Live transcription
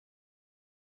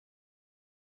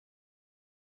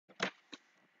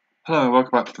Hello and welcome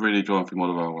back to the 3D Drawing for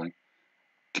Model Railway.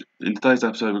 In today's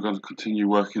episode we're going to continue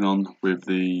working on with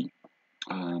the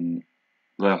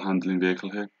rail handling vehicle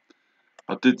here.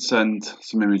 I did send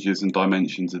some images and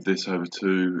dimensions of this over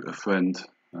to a friend.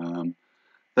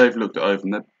 They've looked it over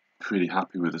and they're pretty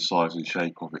happy with the size and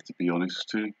shape of it, to be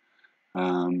honest with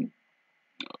you.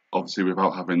 Obviously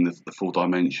without having the full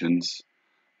dimensions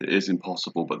it is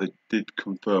impossible, but they did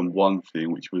confirm one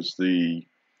thing, which was the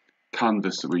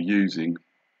canvas that we're using.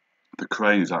 The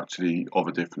crane is actually of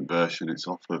a different version. It's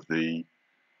off of the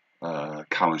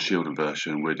Cow and Shieldon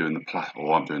version. We're doing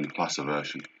I'm doing the Plasser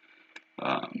version.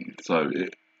 The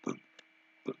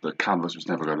canvas was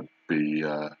never going to be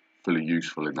fully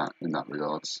useful in that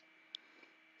regards.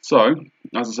 So,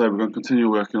 as I say, we're going to continue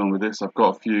working on with this. I've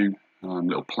got a few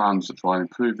little plans to try and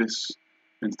improve this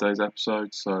in today's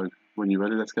episode. So, when you're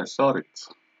ready, let's get started.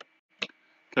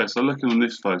 Okay, so looking on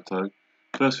this photo,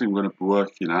 first thing we're going to be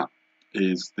working at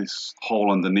is this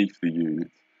hole underneath the unit.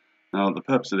 Now the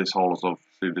purpose of this hole is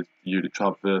obviously the unit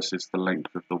traverses the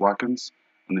length of the wagons,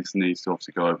 and this needs to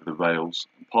obviously go over the rails,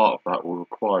 and part of that will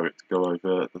require it to go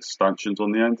over the stanchions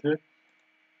on the end here.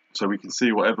 So we can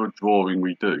see whatever drawing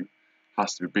we do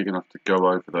has to be big enough to go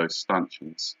over those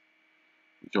stanchions,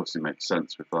 which obviously makes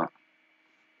sense with that.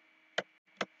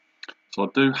 So I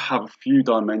do have a few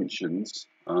dimensions,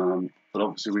 but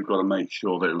obviously we've got to make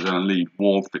sure that we're going to leave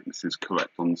wall thicknesses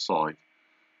correct on the side.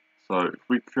 So if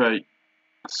we create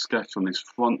a sketch on this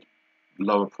front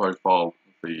lower profile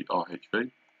of the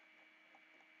RHV,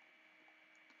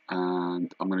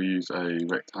 and I'm going to use a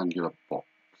rectangular box.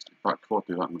 In fact, before I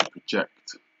do that, I'm going to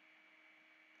project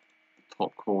the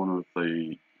top corner of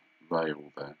the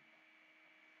rail there.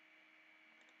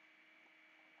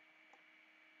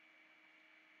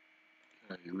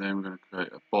 Okay, and then we're going to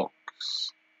create a box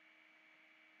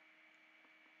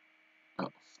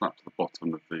that'll snap to the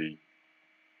bottom of the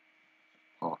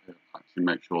part here. Actually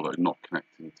make sure that it's not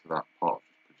connecting to that part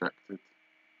that's projected.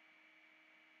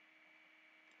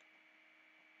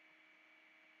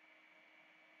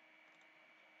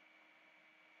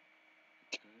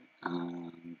 Okay,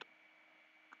 and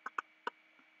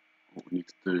what we need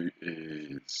to do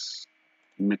is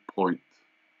midpoint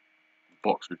the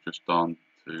box we've just done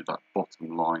to that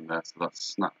bottom line there, so that's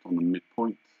snapped on the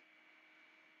midpoint.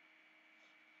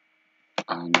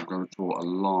 And I'm going to draw a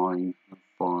line and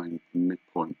find the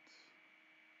midpoint.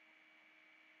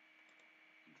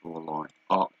 Draw a line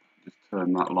up, just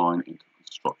turn that line into a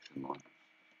construction line.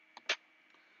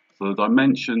 So the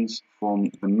dimensions from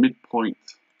the midpoint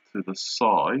to the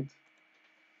side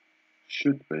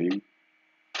should be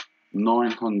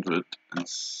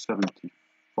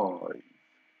 975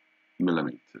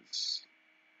 millimeters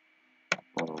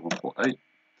by 1.8. It's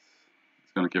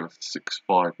going to give us a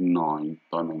 659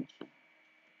 dimension.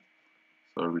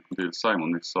 So we can do the same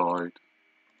on this side.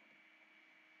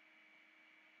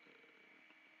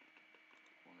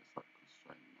 Why is that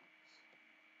constraining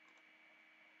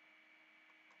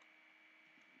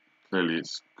that? Clearly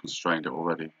it's constrained it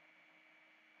already.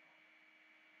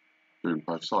 Doing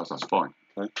both sides, that's fine.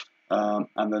 Okay.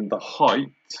 And then the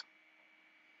height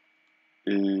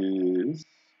is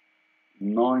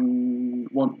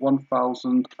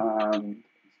 1,000, and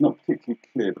it's not particularly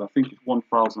clear, but I think it's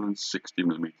 1,060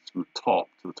 millimeters from the top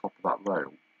to the top of that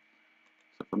rail.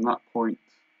 So from that point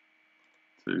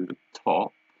to the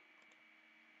top,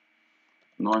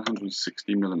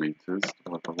 960 millimeters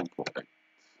divided by 1.8.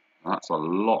 That's a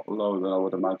lot lower than I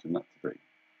would imagine that to be.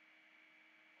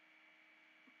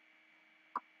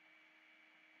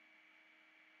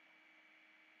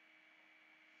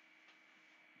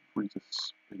 If we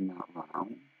just spin that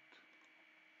round,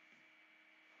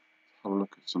 have a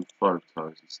look at some photos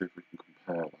and see if we can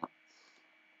compare that.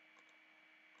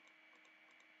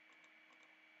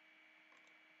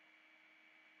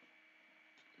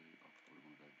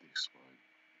 This way.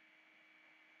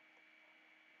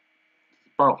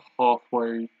 It's about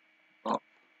halfway up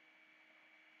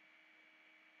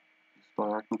this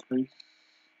diagonal piece.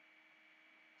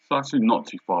 It's actually not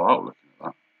too far out looking at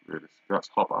that, realistically. That's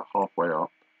about halfway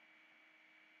up.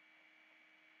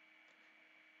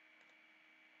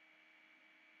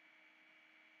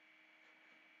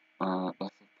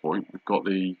 That's the point. We've got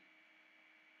the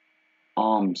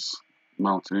arms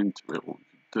mounted into it. What we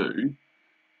could do,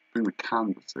 bring the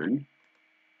canvas in.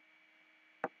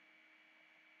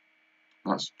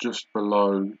 That's just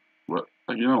below. Well,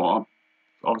 you know what?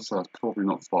 I would say that's probably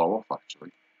not far off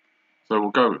actually. So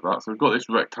we'll go with that. So we've got this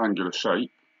rectangular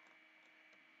shape.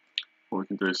 What we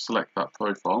can do is select that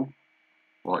profile,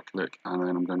 right click, and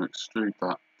then I'm going to extrude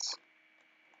that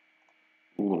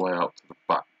all the way out to the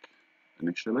back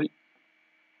initially.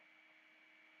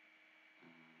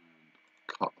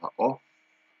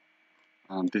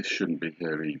 this shouldn't be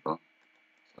here either. So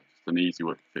just an easy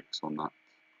way to fix on that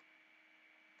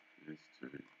is to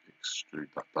extrude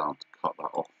that down to cut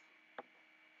that off.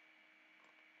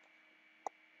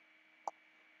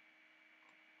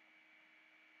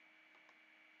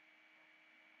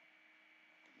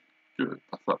 Good,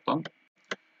 that's that done.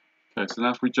 Okay, so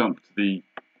now if we jump to the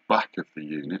back of the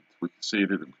unit, we can see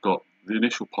that we've got the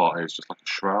initial part here is just like a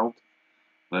shroud.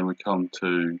 Then we come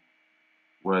to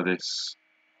where this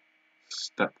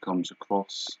step comes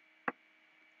across,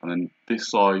 and then this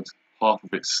side, half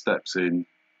of it steps in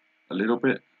a little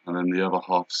bit, and then the other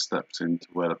half steps into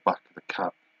where the back of the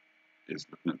cab is,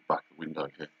 looking at the back of the window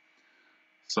here.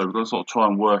 So we're going to sort of try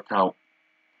and work out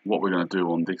what we're going to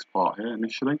do on this part here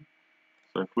initially.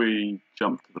 So if we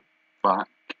jump to the back,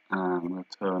 and I'm going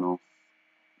to turn off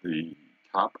the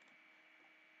cab.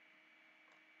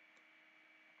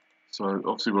 So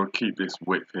obviously we'll keep this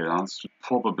width here, and it's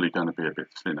probably going to be a bit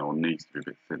thinner, or needs to be a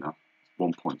bit thinner.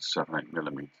 1.78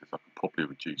 millimeters. I could probably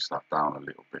reduce that down a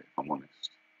little bit if I'm honest.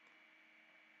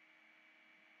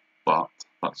 But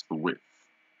that's the width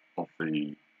of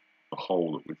the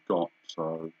hole that we've got.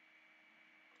 So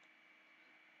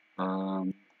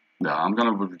yeah, I'm going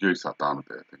to reduce that down a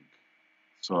bit, I think.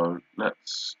 So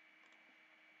let's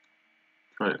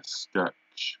create a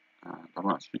sketch, and I'm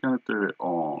actually going to do it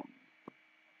on the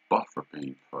buffer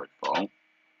beam profile.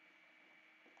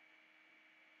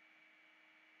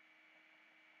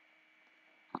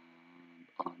 And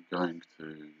I'm going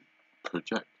to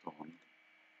project on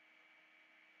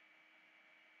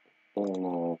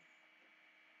all of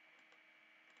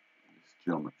this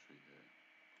geometry here.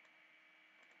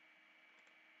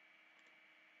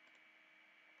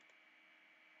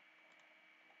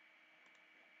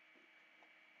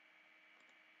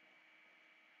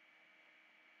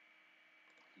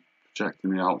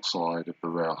 Projecting the outside of the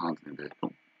rail handling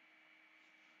vehicle.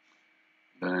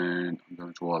 Then I'm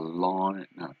going to draw a line.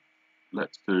 Now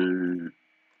let's do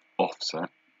offset.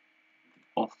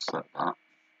 Offset that.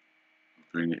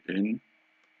 Bring it in.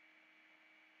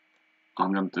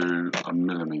 I'm going to do a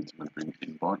millimeter and bring it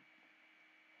in by. And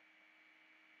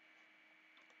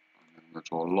then I'm going to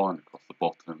draw a line across the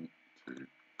bottom to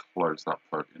close that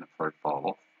inner profile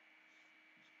off.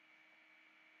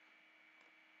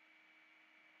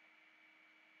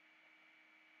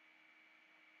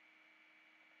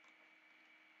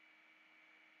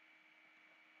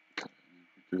 Okay, and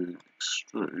if we do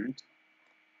extrude,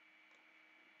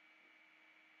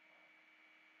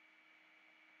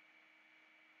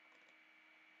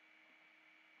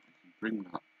 bring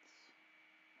that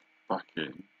back in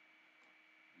and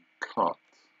cut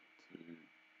to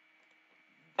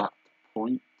that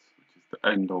point, which is the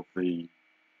end of the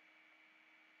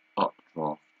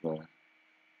updraft there.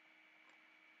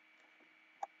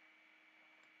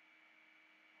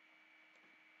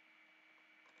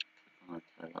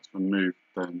 Okay, that's removed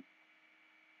then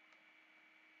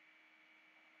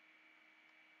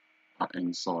that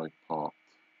inside part.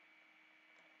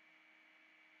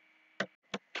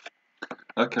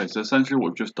 Okay, so essentially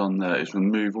what we've just done there is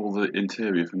remove all the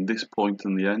interior from this point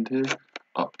and the end here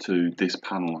up to this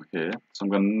panel here. So I'm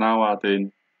going to now add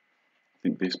in, I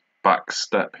think, this back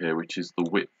step here, which is the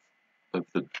width of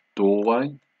the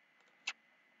doorway,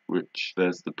 which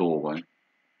there's the doorway.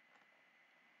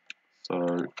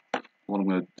 So what I'm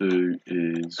going to do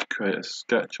is create a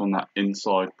sketch on that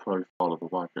inside profile of the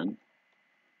wagon.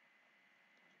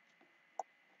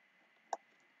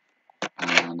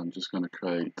 And I'm just going to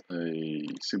create a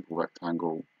simple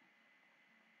rectangle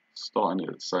starting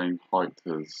at the same height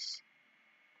as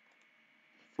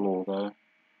the floor there.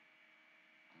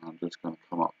 I'm just going to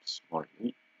come up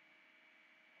slightly.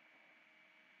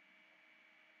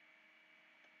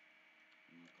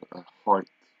 Put a height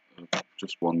of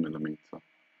just 1 millimeter.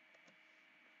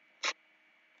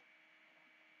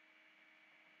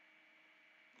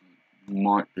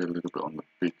 Might be a little bit on the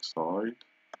big side.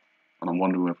 And I'm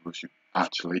wondering whether we should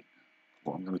actually,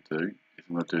 what I'm going to do is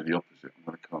I'm going to do the opposite. I'm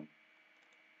going to come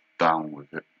down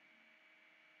with it.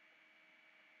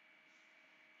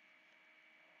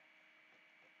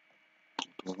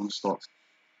 Do I want to start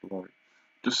like,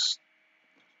 just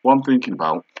what I'm thinking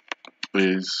about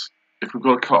is if we've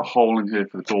got to cut a hole in here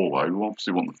for the doorway, we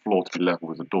obviously want the floor to be level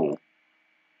with the door.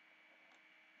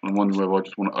 I'm wondering whether I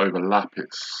just want to overlap it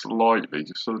slightly,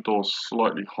 just so the door's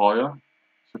slightly higher.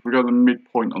 So if we go to the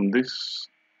midpoint on this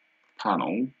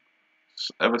panel,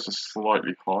 ever so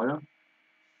slightly higher,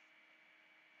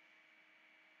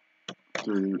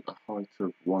 do a height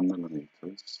of 1 millimeter,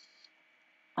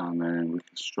 and then we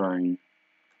can strain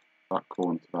that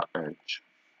corner to that edge.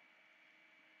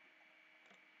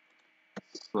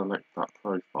 Select that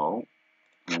profile,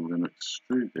 and we're going to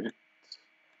extrude it.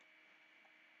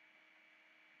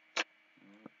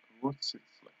 What's it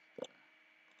left there?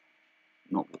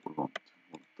 Not what we want.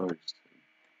 We want those two.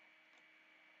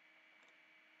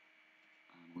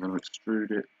 And we're going to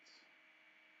extrude it.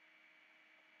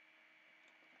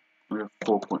 We have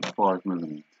 4.5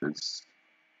 millimeters.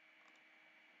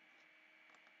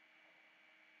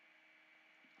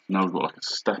 Now we've got like a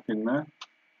step in there.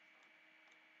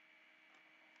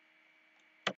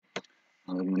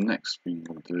 And then the next thing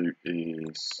we'll do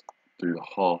is do the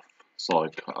half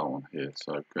side cut out on here.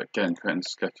 So again, creating a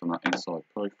sketch on that inside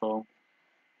profile.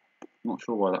 I'm not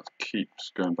sure why that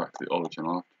keeps going back to the origin.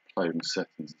 I'll have to play with my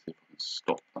settings and see if I can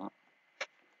stop that.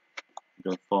 I'm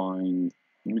going to find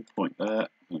the midpoint there.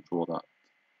 I'm going to draw that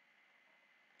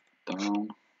down.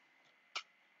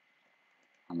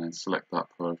 And then select that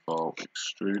profile,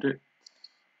 extrude it.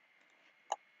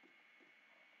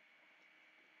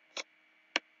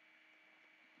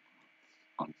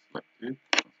 Unselected,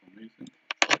 for some reason.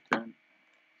 Try again.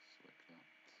 Select that.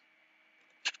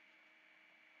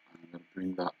 And I'm going to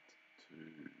bring that to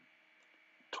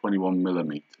 21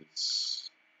 millimeters.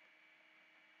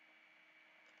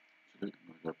 I'm going to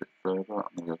go a bit further.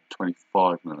 I'm going to go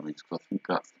 25 millimeters because I think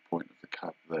that's the point of the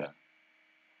cab there.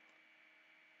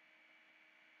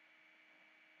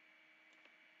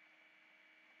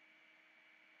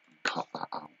 And cut that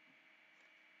out.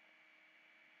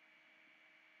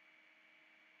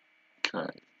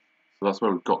 Okay, so that's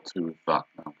where we've got to with that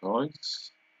now,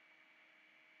 guys.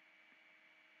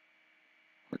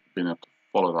 We've been able to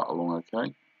follow that along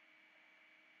okay.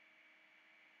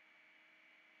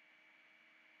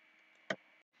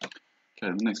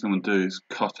 Okay, the next thing I'm going to do is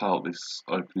cut out this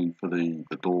opening for the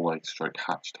doorway stroke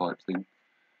hatch type thing.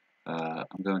 I'm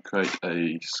going to create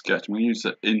a sketch. I'm going to use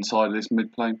the inside of this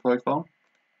mid-plane profile.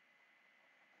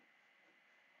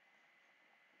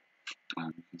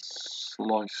 And you can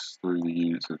slice through the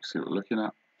unit so we can see what we're looking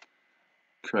at.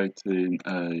 Creating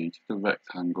just a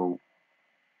rectangle.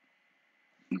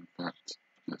 In fact,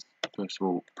 let's first of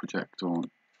all project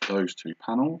on those two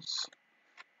panels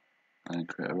and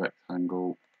create a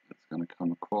rectangle that's going to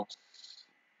come across.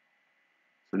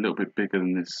 It's a little bit bigger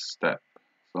than this step,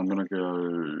 so I'm going to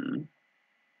go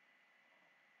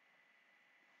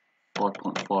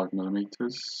 5.5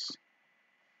 millimeters.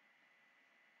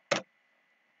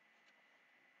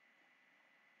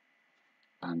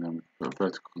 And then we put a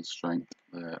vertical constraint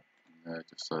there and there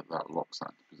just so that locks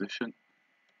that into position.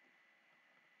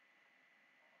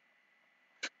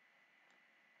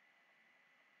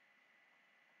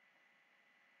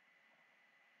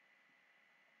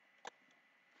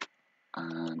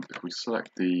 And if we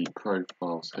select the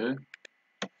profiles here,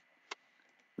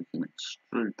 we can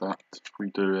extrude that. If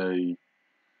we do a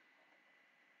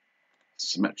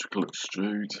symmetrical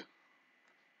extrude,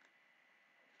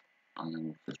 and then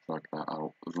we'll just drag that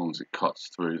out. As long as it cuts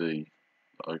through the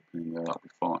opening there, that'll be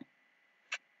fine.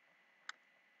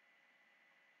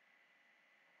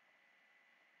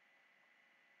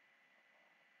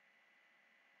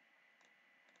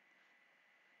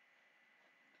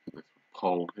 This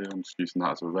pole here, I'm just using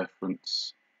that as a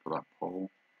reference for that pole.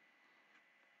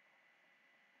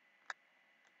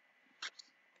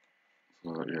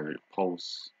 So yeah, it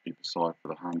poles either side for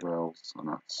the handrails, and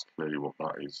that's clearly what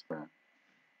that is there.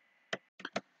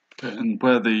 Okay, and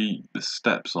where the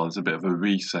steps are, there's a bit of a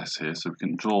recess here, so we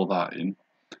can draw that in.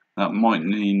 That might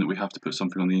mean that we have to put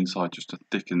something on the inside just to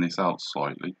thicken this out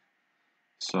slightly.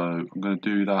 So I'm going to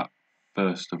do that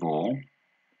first of all.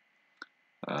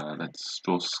 Let's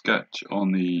draw a sketch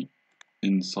on the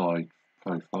inside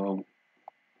profile,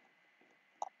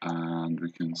 and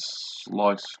we can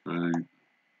slice through,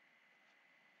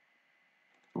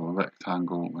 draw a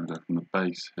rectangle. I'm going to go from the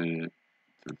base here to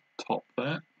the top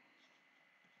there,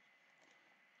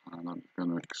 and I'm going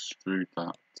to extrude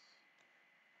that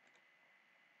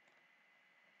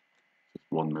just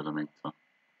 1 millimeter and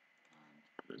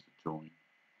put it as a join.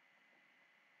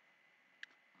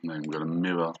 And then we're going to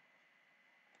mirror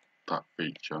that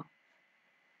feature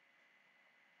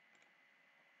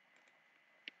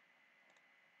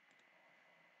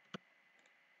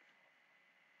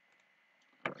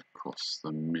across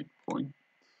the midpoint,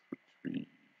 which we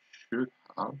should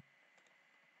have.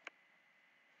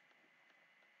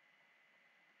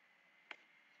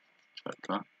 Check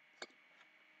that.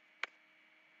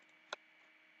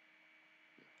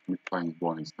 Midplane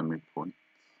 1 is the midpoint.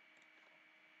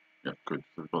 Yeah, good.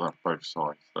 So we've got that both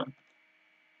sides there.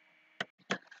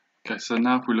 Okay, so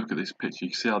now if we look at this picture,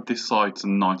 you can see how this side's a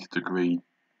 90-degree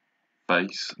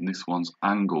face, and this one's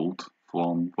angled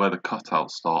from where the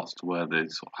cutout starts to where the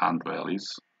sort of handrail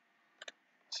is.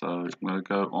 So I'm going to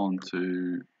go on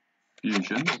to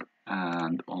Fusion,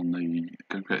 and on the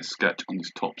going to create a sketch on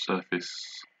this top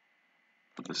surface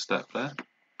of the step there.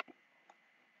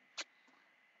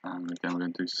 And again, we're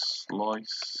going to do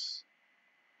slice,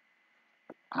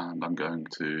 and I'm going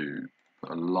to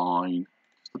put a line,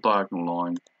 just a diagonal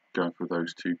line, going through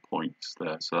those 2 points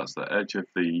there. So that's the edge of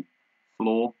the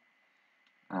floor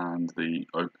and the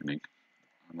opening,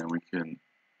 and then we can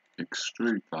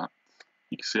extrude that.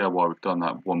 You can see why we've done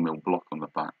that 1mm block on the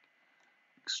back.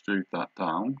 Extrude that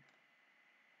down,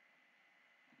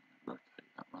 rotate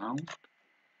that round,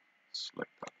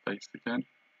 select that face again.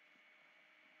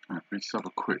 And if we just have a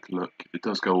quick look, it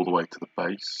does go all the way to the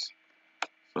base,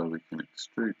 so we can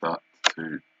extrude that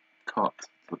to cut to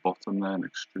the bottom there and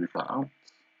extrude that out.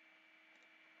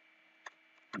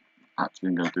 Actually,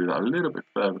 I'm going to do that a little bit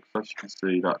further because, as you can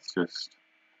see, that's just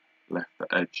left the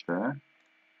edge there,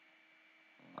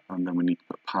 and then we need to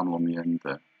put a panel on the end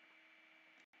there.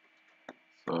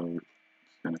 So I'm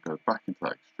just going to go back into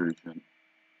that extrusion,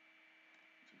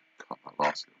 cut that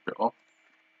last little bit off,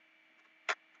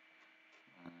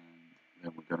 and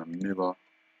then we're going to mirror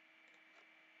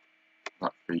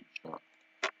that feature,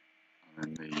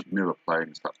 and then the mirror plane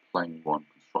is that plane 1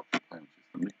 construction plane, which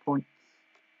is the midpoint.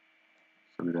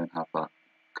 So we then have that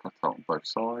cut out on both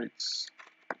sides.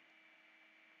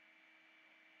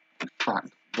 In fact,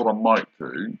 what I might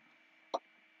do, just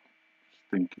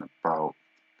thinking about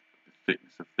the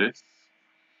thickness of this,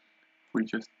 if we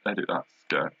just edit that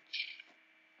sketch,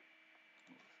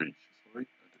 edit the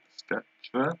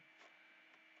sketch there,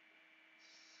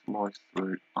 slice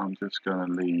through, I'm just going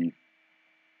to leave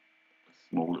a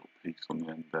small little piece on the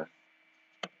end there.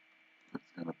 It's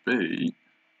going to be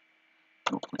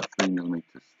 0.3mm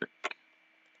thick.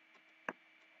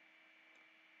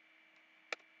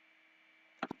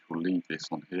 We'll leave this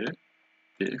on here.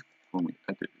 If, when we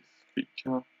edit this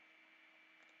feature,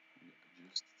 we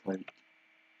just take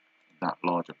that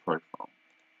larger profile.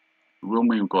 It will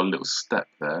mean we've got a little step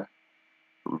there,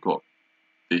 but we've got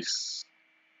this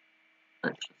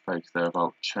extra face there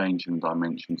about changing the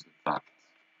dimensions of that,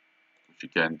 which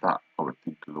again, that I would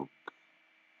think will look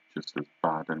just as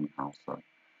bad anyhow. So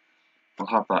we'll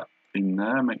have that in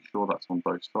there, make sure that's on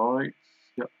both sides.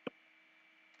 Yep.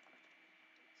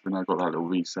 So now I've got that little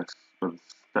recess for the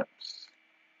steps,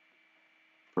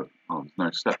 but there's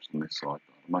no steps on this side,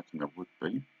 but I imagine there would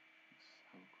be. Let's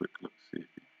have a quick look, see if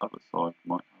the other side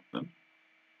might have them.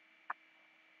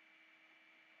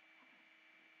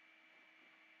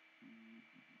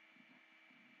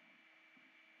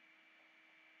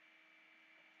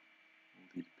 All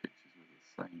these pictures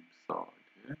are the same side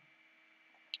here.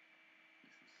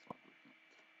 This is side with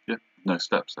that. Yeah, no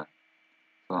steps there.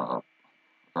 So I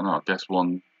don't know, I guess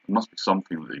one, there must be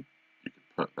something that you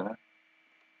could put there.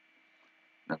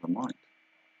 Never mind.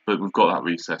 But we've got that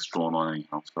recess drawn on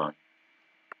anyhow, so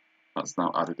that's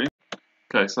now added in.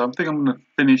 Okay, so I think I'm going to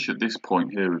finish at this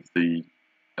point here with the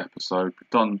episode. We've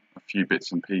done a few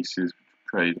bits and pieces, we've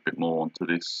created a bit more onto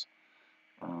this,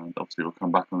 and obviously we'll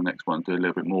come back on the next one and do a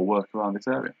little bit more work around this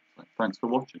area. So thanks for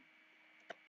watching.